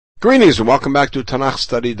Greetings and welcome back to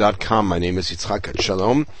TanachStudy.com. My name is Yitzchak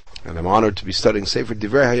Shalom, and I'm honored to be studying Sefer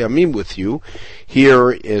Divre Hayamim with you.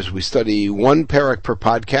 Here is we study one Perek per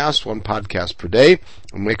podcast, one podcast per day,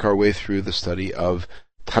 and make our way through the study of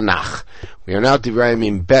Tanakh. We are now Divre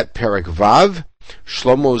Hayamim Bet Perek Vav,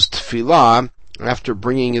 Shlomo's Tefillah, after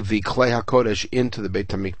bringing the Klei HaKodesh into the Beit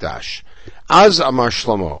HaMikdash. Az Amar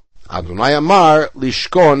Shlomo, Adonai Amar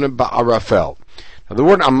Lishkon Ba'arafel. Now, the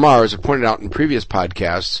word Amar, as I pointed out in previous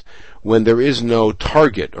podcasts, when there is no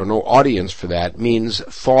target or no audience for that, means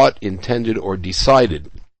thought, intended, or decided.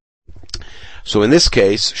 So in this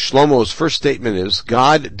case, Shlomo's first statement is,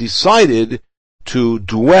 God decided to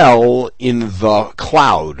dwell in the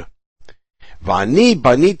cloud. Vani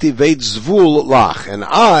baniti veit zvul lach, and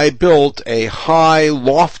I built a high,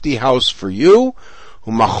 lofty house for you,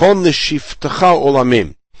 umachon l'shiftecha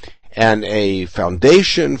olamim, and a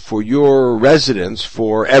foundation for your residence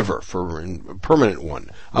forever, for a permanent one,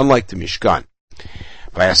 unlike the Mishkan.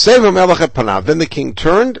 Then the king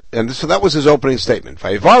turned, and so that was his opening statement.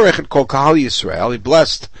 He blessed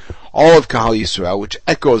all of Kahal Yisrael, which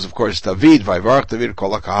echoes, of course, David, David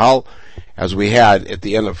kol kahal, as we had at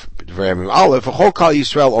the end of Hayamim Aleph.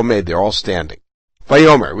 Yisrael omed, they're all standing.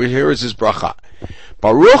 Vayomer, here is his bracha.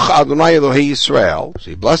 Baruch Adonai Elohei Yisrael, so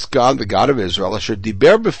he blessed God, the God of Israel, asher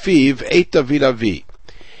diber befiv et David avi.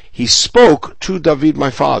 He spoke to David my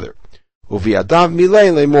father. Uviadav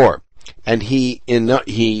milei lemor. And he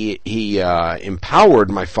empowered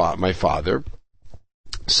my father,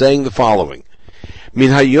 saying the following: Min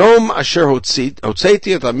hayom asher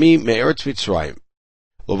hotzeiti et ami me'eretz Mitzrayim.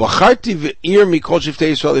 Lo v'charti v'ir mikol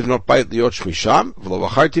shiftei Yisrael livnot bayit liot shmisham, v'lo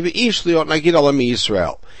v'charti v'ish liot nagid al ami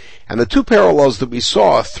Yisrael. And the two parallels that we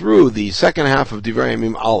saw through the second half of Divre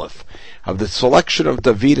Hayamim Aleph, of the selection of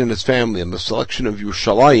David and his family and the selection of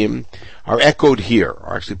Yerushalayim, are echoed here,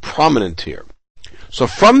 are actually prominent here. So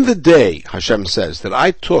from the day, Hashem says, that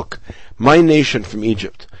I took my nation from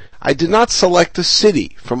Egypt, I did not select a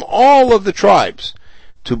city from all of the tribes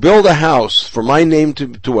to build a house for my name to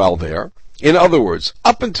dwell there. In other words,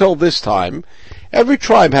 up until this time, every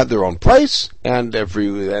tribe had their own place, and there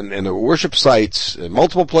were worship sites in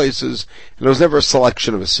multiple places, and there was never a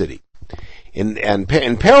selection of a city. In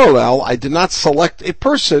parallel, I did not select a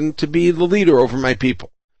person to be the leader over my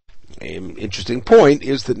people. An interesting point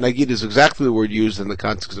is that Nagid is exactly the word used in the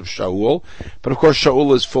context of Shaul, but of course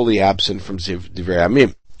Shaul is fully absent from Divrei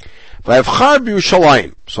Hayamim. Vayavchar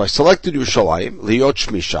b'Yerushalayim, so I selected Yerushalayim, liot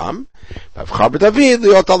shmisham, vayavchar b'David,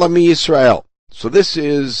 liot alami Yisrael. So this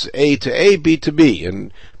is A to A, B to B.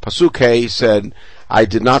 In Pasuk He said, I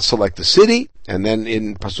did not select the city, and then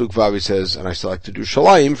in Pasuk Vav he says, and I selected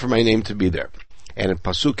Yerushalayim for my name to be there. And in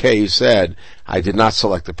Pasuk He said, I did not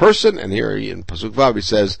select the person, and here in Pasuk Vav he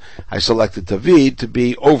says, I selected David to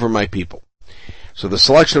be over my people. So the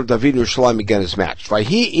selection of David and Yerushalayim again is matched.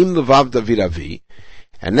 Vayhi im levav David avi.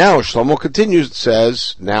 And now Shlomo continues,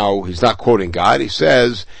 says, now he's not quoting God, he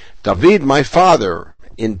says, David, my father,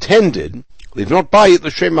 intended, livnot bayit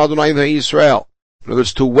l'shem Adonai Elohei Yisrael. In other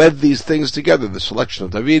words, to wed these things together, the selection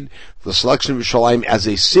of David, the selection of Yerushalayim as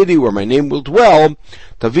a city where my name will dwell.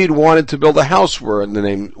 David wanted to build a house where the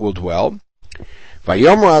name will dwell.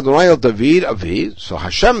 Vayomer Adonai el David avi. So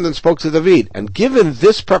Hashem then spoke to David. And given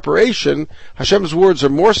this preparation, Hashem's words are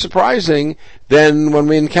more surprising than when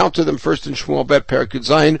we encounter them first in Shmuel Bet Perek Yud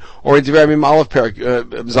Zayin, or in Divre Hayamim Aleph Perek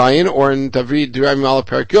Zayin, or in Divre Hayamim Aleph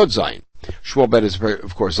Perek Yud Zayin. Shmuel Bet is,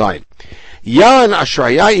 of course, Zayin. Yan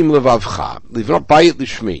ashraya im levavcha, livnot bayit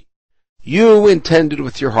lishmi. You intended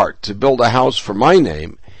with your heart to build a house for my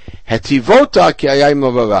name. Hetivota ki hayim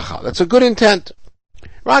levavcha. That's a good intent.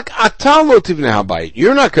 Rak ata lo tivnei habayit.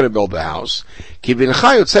 You're not going to build the house. Ki bincha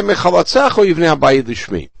yotzei mechalatzecho yivnei habayit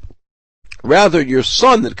lishmi. Rather, your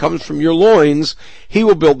son that comes from your loins, he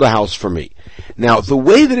will build the house for me. Now, the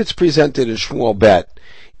way that it's presented in Shmuel Bet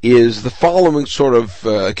is the following sort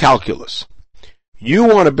of calculus. You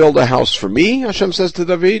want to build a house for me, Hashem says to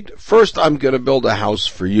David. First, I'm going to build a house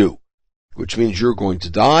for you, which means you're going to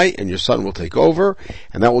die and your son will take over,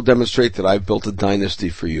 and that will demonstrate that I've built a dynasty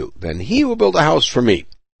for you. Then he will build a house for me,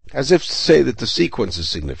 as if to say that the sequence is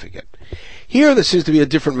significant. Here, there seems to be a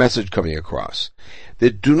different message coming across.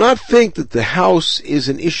 That do not think that the house is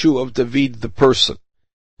an issue of David the person.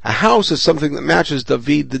 A house is something that matches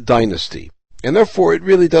David the dynasty. And therefore, it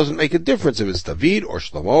really doesn't make a difference if it's David, or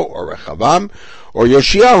Shlomo, or Rechavam, or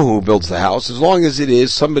Yoshiyahu who builds the house, as long as it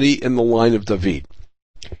is somebody in the line of David.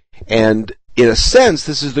 And in a sense,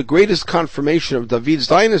 this is the greatest confirmation of David's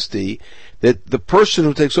dynasty, that the person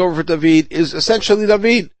who takes over for David is essentially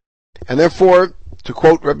David. And therefore, to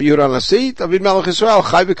quote Rabbi Yehuda Nasi, David Melech Yisrael,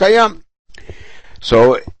 Chai v'Kayam.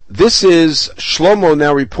 So this is Shlomo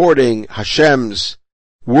now reporting Hashem's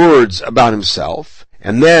words about himself,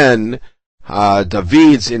 and then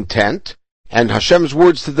David's intent, and Hashem's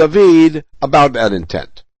words to David about that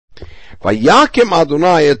intent. Vayakim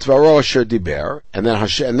Adonai et dvaro asher diber, and now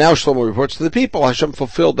Shlomo reports to the people, Hashem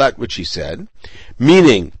fulfilled that which he said,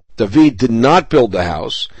 meaning David did not build the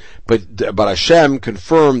house, but Hashem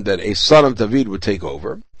confirmed that a son of David would take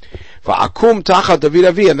over. Va'akum tachat David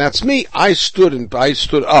avi, and that's me. I stood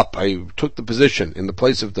up. I took the position in the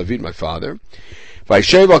place of David, my father.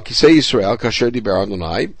 Vayishev al kisei Yisrael kasher diber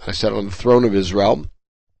Adonai. I sat on the throne of Israel,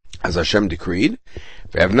 as Hashem decreed.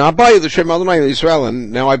 Ve'evna abayi l'shem Adonai Yisrael,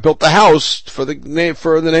 and now I built the house for the name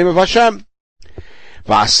of Hashem.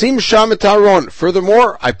 Va'asim sham et Aron.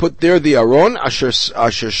 Furthermore, I put there the Aron, asher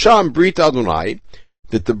sham brit Adonai,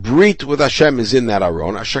 that the brit with Hashem is in that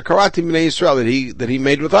Aron, asher karati b'nei Yisrael, that he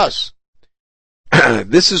made with us.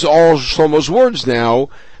 This is all Shlomo's words now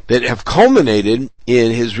that have culminated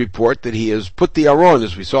in his report that he has put the Aron,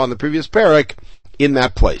 as we saw in the previous Perek, in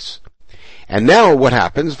that place. And now what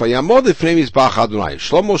happens? Vayamod lifnei mizbeach Adonai.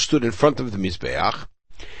 Shlomo stood in front of the Mizbeach,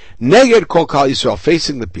 neged kol kal Yisrael,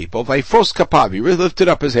 facing the people. Vayfos kapav, he lifted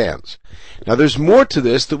up his hands. Now there's more to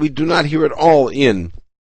this that we do not hear at all in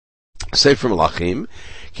Sefer Melachim.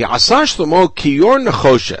 Ki asa Shlomo kiyor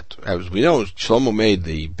nechoshet. As we know, Shlomo made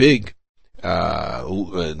the big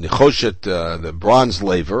nechoshet, the bronze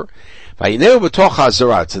laver. Vayineu b'toch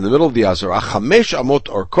ha'azara. It's in the middle of the azara. Chamesh amot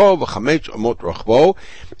orko v'chamesh amot rochbo.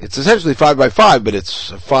 It's essentially 5 by 5, but it's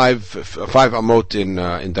five amot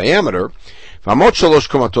in diameter. V'amot shalosh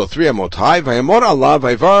komatot, 3 amot high. Vayamor Allah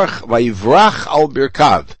vayivrach al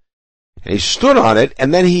birkav. And he stood on it,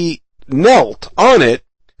 and then he knelt on it,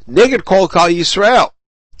 neged kol kal Yisrael.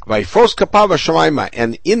 Vayfos kapav hashamayma.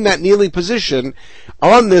 And in that kneeling position,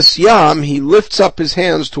 on this yam, he lifts up his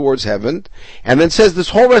hands towards heaven, and then says this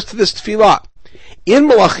whole rest of this tefillah. In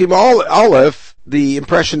Melachim Aleph, the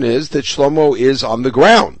impression is that Shlomo is on the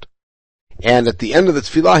ground. And at the end of the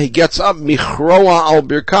tefillah, he gets up, michroa al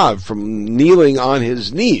birkav, from kneeling on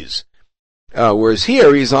his knees. Whereas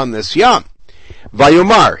here, he's on this yam.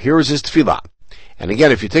 Vayomar, here is his tefillah. And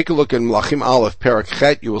again, if you take a look in Melachim Aleph, Perek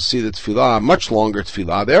Chet, you will see the tefillah, much longer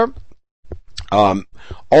tefillah there.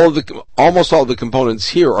 Almost all of the components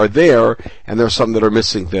here are there, and there are some that are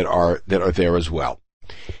missing that are there as well.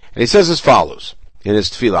 And he says as follows in his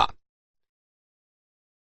tefillah: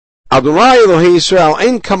 Adonai Elohei Yisrael,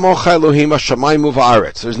 ein kamocha Elohim hashamayim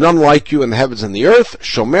u'va'aretz. There's none like you in the heavens and the earth.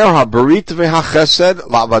 Shomer haberit ve'hachesed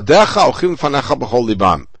la'avadecha ochim fanecha b'chol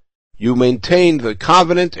libam. You maintain the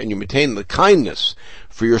covenant and you maintain the kindness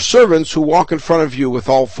for your servants who walk in front of you with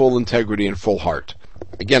all full integrity and full heart.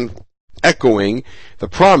 Again, echoing the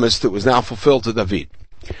promise that was now fulfilled to David.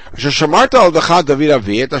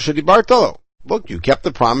 Look, you kept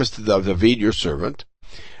the promise to David, your servant,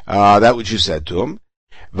 that which you said to him.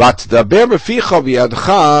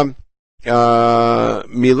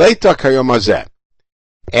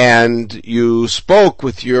 And you spoke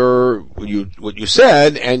with what you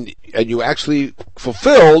said, and you actually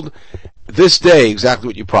fulfilled this day exactly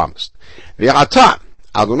what you promised.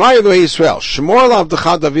 Adonai Elohei Yisrael, Shemor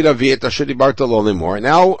l'avdecha David avi et asher dibarta lo limor.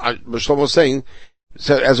 Now, Shlomo is saying,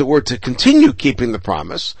 so as it were, to continue keeping the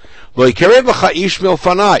promise, lo yikarev lecha ish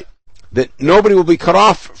milfanai, that nobody will be cut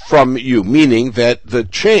off from you, meaning that the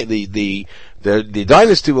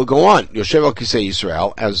dynasty will go on. Yoshev al kisei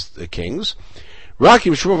Yisrael, as the kings. Of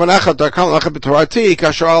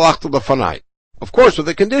course, with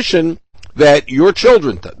the condition that your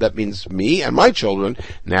children, that means me and my children,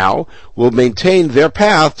 now will maintain their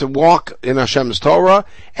path to walk in Hashem's Torah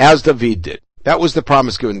as David did. That was the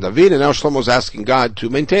promise given to David, and now Shlomo is asking God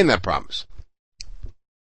to maintain that promise.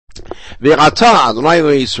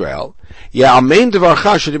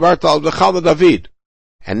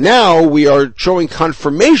 And now we are showing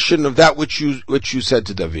confirmation of that which you said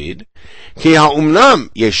to David.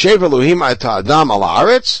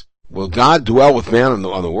 Will God dwell with man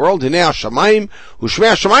on the world?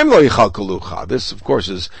 This, of course,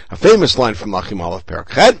 is a famous line from Melachim Aleph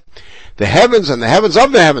Perek Chet. The heavens and the heavens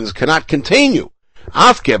of the heavens cannot contain you.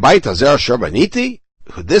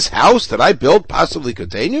 Could this house that I built possibly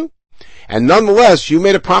contain you? And nonetheless, you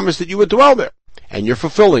made a promise that you would dwell there, and you're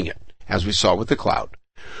fulfilling it, as we saw with the cloud.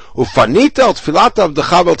 And now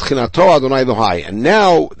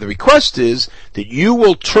the request is that you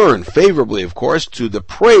will turn favorably, of course, to the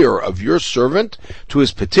prayer of your servant, to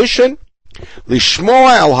his petition, to listen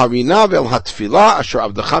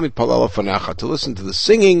to the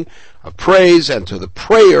singing of praise and to the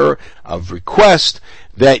prayer of request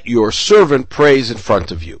that your servant prays in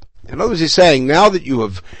front of you. In other words, he's saying, now that you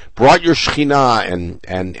have brought your Shekhinah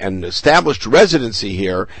and established residency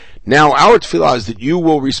here, now our tefillah is that you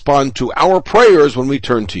will respond to our prayers when we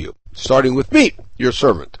turn to you, starting with me, your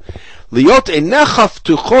servant. That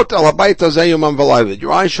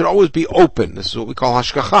your eyes should always be open. This is what we call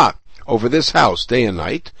hashgacha, over this house, day and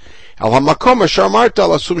night. To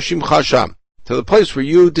the place where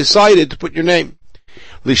you decided to put your name.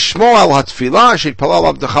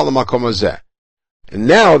 And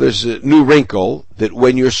now there's a new wrinkle, that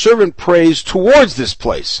when your servant prays towards this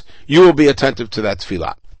place, you will be attentive to that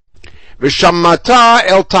tefillah.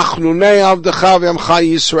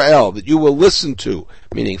 That you will listen to,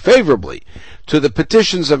 meaning favorably, to the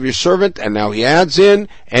petitions of your servant, and now he adds in,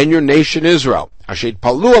 and your nation Israel.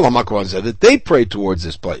 That they pray towards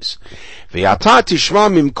this place. You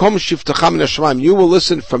will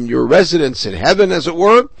listen from your residence in heaven, as it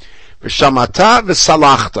were.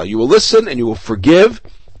 You will listen and you will forgive,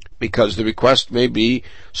 because the request may be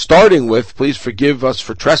starting with, please forgive us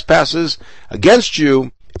for trespasses against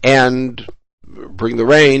you, and bring the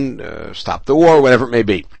rain, stop the war, whatever it may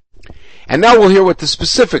be. And now we'll hear what the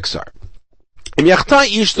specifics are. If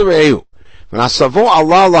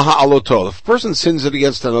a person sins it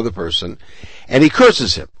against another person, and he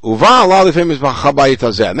curses him, and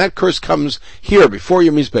that curse comes here before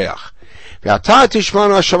your Mizbeach.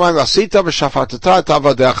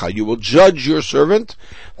 You will judge your servant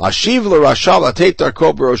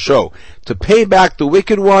to pay back the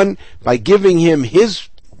wicked one by giving him his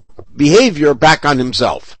behavior back on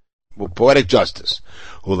himself. Poetic justice.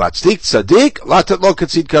 And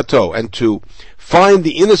to find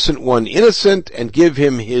the innocent one innocent and give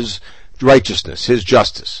him his righteousness, his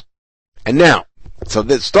justice. And now, so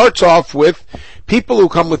that starts off with people who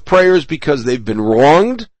come with prayers because they've been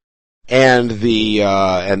wronged, and the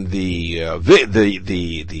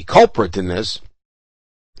culprit in this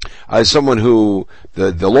is someone who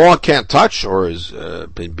the law can't touch, or is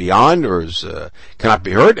beyond, or is cannot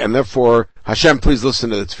be hurt, and therefore Hashem, please listen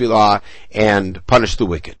to the tefillah and punish the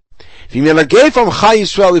wicked. And if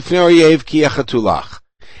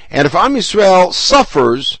Am Yisrael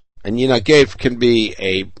suffers, and Yinagef can be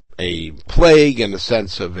a plague in the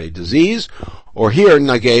sense of a disease, or here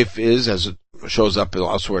Nagef is, as it shows up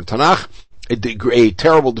elsewhere in Tanakh, a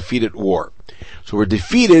terrible defeat at war. So we're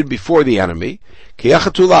defeated before the enemy, and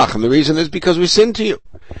the reason is because we sinned to you.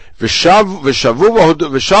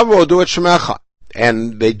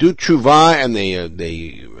 And they do tshuva, and they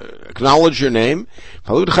acknowledge your name.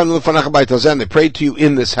 And they pray to you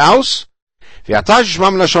in this house. You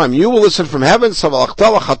will listen from heaven,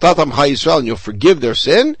 and you'll forgive their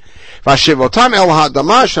sin. And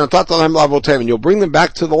you'll bring them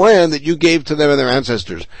back to the land that you gave to them and their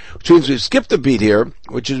ancestors. Which means we've skipped a beat here,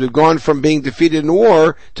 which is we've gone from being defeated in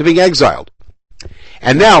war to being exiled.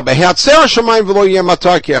 And now,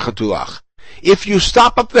 if you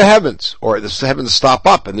stop up the heavens, or the heavens stop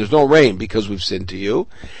up and there's no rain because we've sinned to you,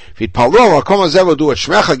 again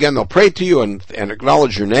they'll pray to you and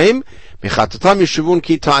acknowledge your name. They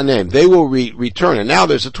will return. And now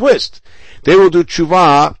there's a twist. They will do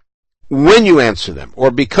tshuva when you answer them, or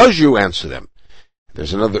because you answer them.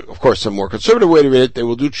 There's another, of course, a more conservative way to read it. They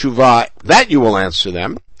will do tshuva that you will answer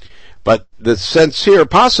them. But the sense here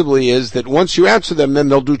possibly is that once you answer them, then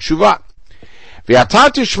they'll do tshuva.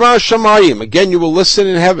 Again, you will listen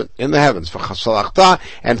in heaven, in the heavens.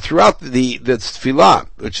 And throughout the tefillah,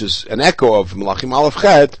 which is an echo of Malachim Aleph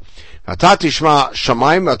Chet, both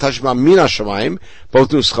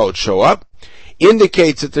nuschot show up,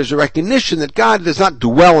 indicates that there's a recognition that God does not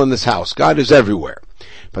dwell in this house. God is everywhere.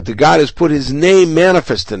 But that God has put His name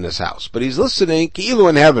manifest in this house. But He's listening, ki'ilu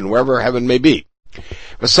in heaven, wherever heaven may be.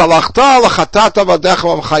 You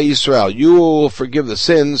will forgive the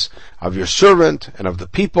sins of your servant and of the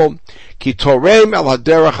people. You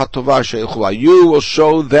will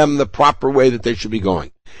show them the proper way that they should be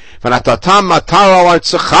going. And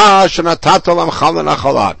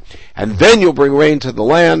then you'll bring rain to the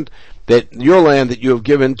land, your land that you have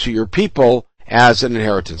given to your people as an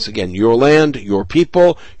inheritance. Again, your land, your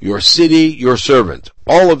people, your city, your servant.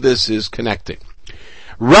 All of this is connecting.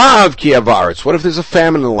 Rav kiya v'aretz. What if there's a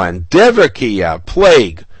famine in the land? Divre kiya,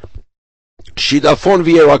 plague. Shidafon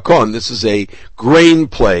v'yerakon. This is a grain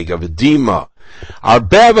plague of edema.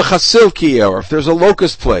 Arbeh v'chasil kiya, or if there's a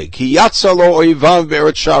locust plague. Ki yatsa lo oivav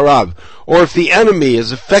v'eretz sharav. Or if the enemy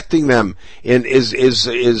is affecting them, is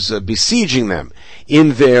besieging them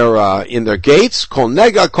in their gates. Kol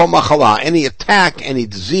nega kol machala. Any attack, any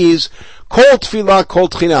disease. Kol tefillah, kol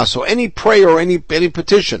tchina. So any prayer or any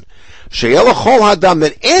petition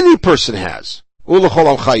that any person has,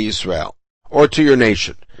 Yisrael, or to your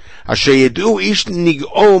nation. Asher yedu ish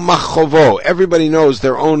nig'o machovo. Everybody knows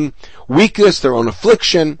their own weakness, their own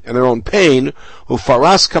affliction, and their own pain.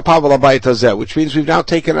 Ufaras kapav l'bayit hazeh, which means we've now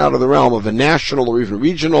taken out of the realm of a national or even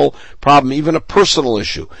regional problem, even a personal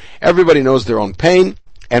issue. Everybody knows their own pain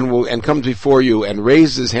and comes before you and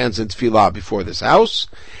raises his hands in tefillah before this house.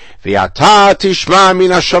 V'yata tishma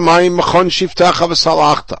min hashamayim mechon shiftecha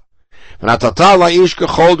v'salachta.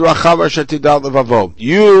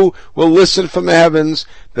 You will listen from the heavens,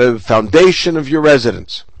 the foundation of your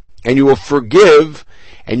residence, and you will forgive,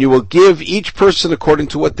 and you will give each person according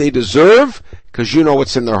to what they deserve, because you know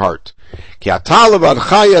what's in their heart. You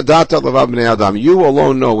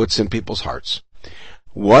alone know what's in people's hearts.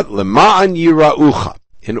 What?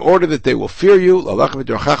 In order that they will fear you, so that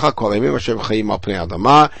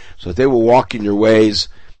they will walk in your ways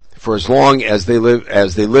for as long as they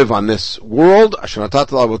live on this world, or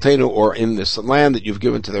in this land that you've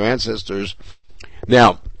given to their ancestors.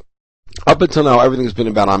 Now, up until now, everything's been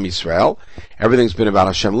about Am Yisrael. Everything's been about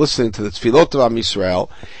Hashem listening to the tefillot of Am Yisrael.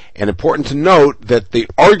 And important to note that the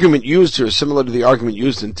argument used here is similar to the argument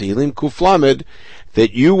used in Tehillim Kuf Lamed,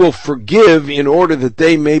 that you will forgive in order that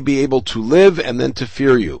they may be able to live and then to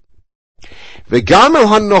fear you. V'gamel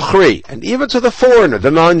han-nochri, and even to the foreigner,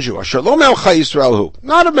 the non-Jew, asher lo me'alcha Yisrael hu,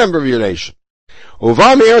 not a member of your nation.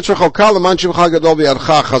 Uva me'eretz rechoka l'man shimcha gadol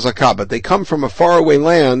v'yadcha chazaka, but they come from a faraway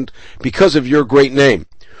land because of your great name.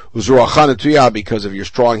 Uzuruacha netuyah, because of your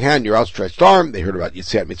strong hand, your outstretched arm. They heard about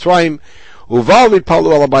Yetziat Mitzrayim. Uva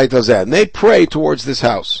v'itpalu al habayit hazeh, and they pray towards this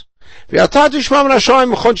house. You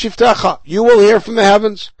will hear from the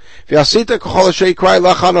heavens.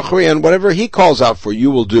 And whatever he calls out for,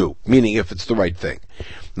 you will do. Meaning, if it's the right thing.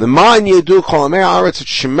 So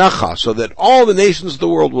that all the nations of the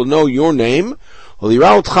world will know your name,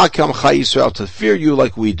 to fear you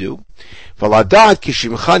like we do. And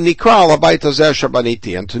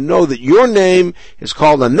to know that your name is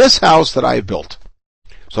called on this house that I have built.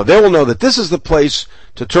 So they will know that this is the place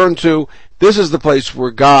to turn to. This is the place where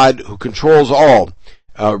God, who controls all,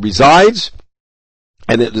 resides,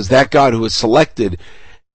 and it is that God who has selected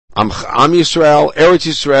Am Yisrael, Eretz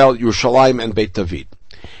Yisrael, Yerushalayim, and Beit David.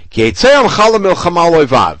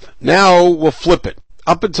 Now we'll flip it.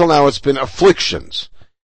 Up until now it's been afflictions,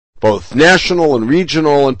 both national and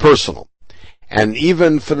regional and personal, and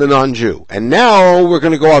even for the non-Jew. And now we're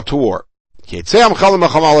going to go out to war. You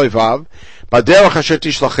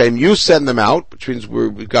send them out, which means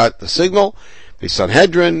we've got the signal, the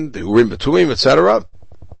Sanhedrin, the Urim Betuim, etc.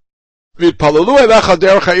 They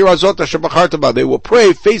will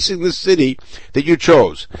pray facing the city that you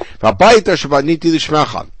chose, and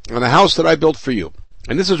the house that I built for you.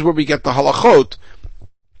 And this is where we get the halachot,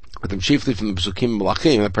 chiefly from the Psukim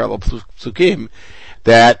Malachim, the parallel Psukim,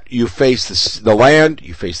 that you face the land,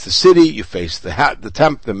 you face the city, you face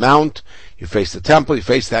the mount, you face the temple, you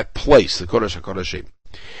face that place, the Kodesh HaKodeshim.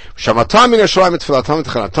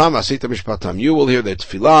 You will hear their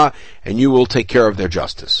tefillah, and you will take care of their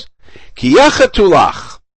justice.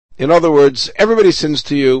 In other words, everybody sins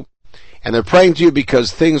to you, and they're praying to you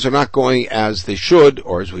because things are not going as they should,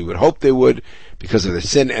 or as we would hope they would, because of their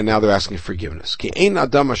sin, and now they're asking forgiveness.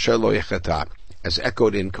 As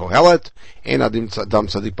echoed in Kohelet,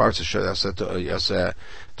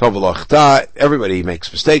 everybody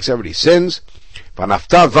makes mistakes, everybody sins.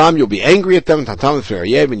 You'll be angry at them,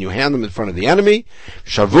 and you hand them in front of the enemy.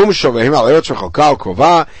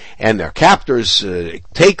 And their captors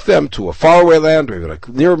take them to a faraway land, or even a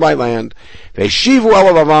nearby land. And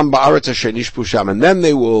then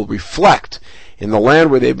they will reflect in the land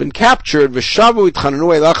where they've been captured, and they will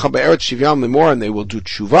do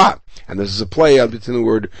tshuva. And this is a play between the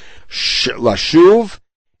word lashuv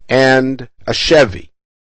and ashevi,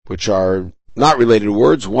 which are not related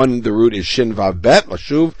words. One, the root is shin vav bet,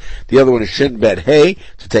 lashuv. The other one is shin bet hey,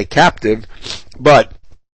 to take captive. But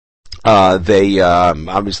they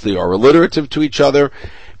obviously are alliterative to each other.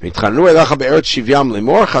 And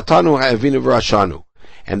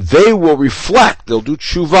they will reflect, they'll do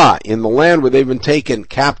tshuva in the land where they've been taken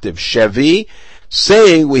captive, shevi,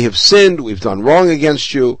 saying, we have sinned, we've done wrong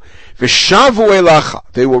against you. V'shavu elacha,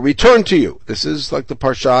 they will return to you. This is like the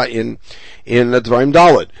parsha in Dvarim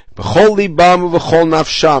Dalet. B'chol libam v'chol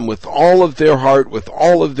nafsham, with all of their heart, with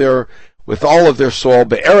all of their soul.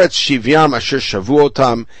 Be'eretz shivyam asher shavu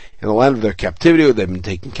otam, in the land of their captivity, where they've been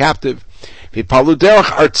taken captive. V'palu derech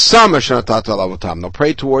artsam asher natat alavotam, they'll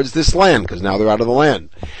pray towards this land, because now they're out of the land.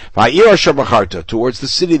 V'ha'ir asher bacharta, towards the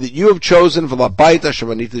city that you have chosen, v'labayit asher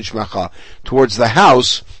banita lishmecha, towards the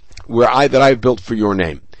house that I have built for your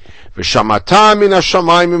name. V'shamata min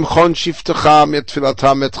hashamayim imchon shiftecha mit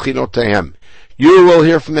tfilatam et chinotehem. You will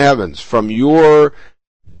hear from the heavens, from your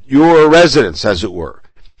your residence, as it were.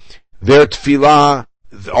 Their tefillah,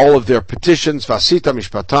 all of their petitions, vasita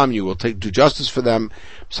mishpatam, you will do justice for them,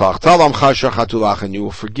 and you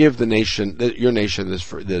will forgive the nation, your nation that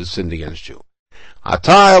has sinned against you.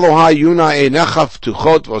 Ata Elohai yuna einecha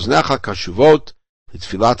ptuchot v'oznecha kashuvot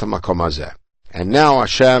l'tfilat hamakom hazeh. And now,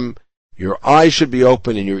 Hashem, your eyes should be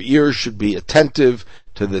open and your ears should be attentive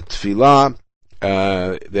to the tefillah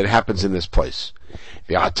that happens in this place.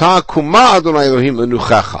 V'ata kuma Adonai Elohim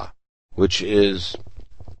lenuchecha, which is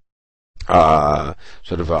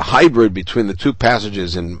sort of a hybrid between the two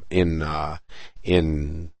passages in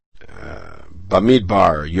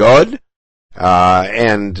Bamidbar Yod,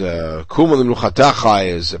 and kuma lenuchatecha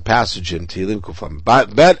is a passage in Tehillim Kufam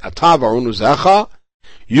Bet. Ata v'aronu zecha,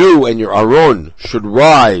 you and your Aron should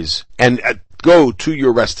rise and go to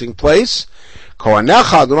your resting place.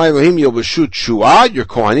 Kohanecha Adonai Elohim yilbeshu tshuah, your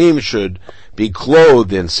Kohanim should be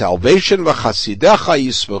clothed in salvation. V'chasidecha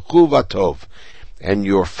yismechu v'tov, and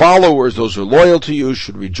your followers, those who are loyal to you,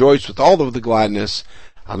 should rejoice with all of the gladness.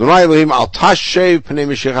 Adonai Elohim al tashev pnei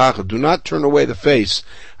mishichach, do not turn away the face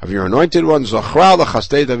of your anointed one. Zochra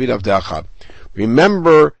l'chastei David avdecha,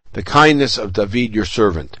 remember the kindness of David your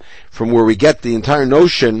servant. From where we get the entire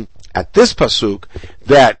notion at this pasuk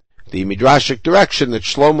that the midrashic direction that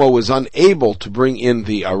Shlomo was unable to bring in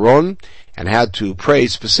the Aron and had to pray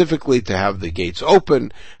specifically to have the gates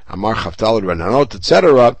open, Amar Chavtalad Rananot,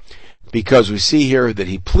 etc., because we see here that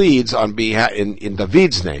he pleads on behalf in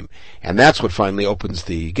David's name, and that's what finally opens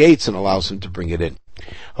the gates and allows him to bring it in.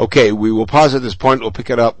 Okay, we will pause at this point. We'll pick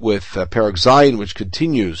it up with Perek Zayin, which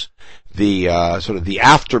continues the sort of the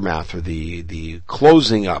aftermath or the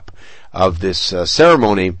closing up of this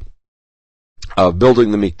ceremony of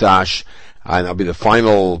building the Mikdash, and that'll be the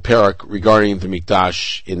final Perek regarding the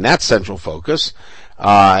Mikdash in that central focus.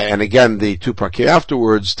 And again, the two Perek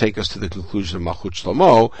afterwards take us to the conclusion of Malchut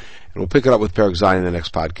Shlomo, and we'll pick it up with Perek Zayin in the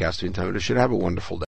next podcast. Meantime, you should have a wonderful day.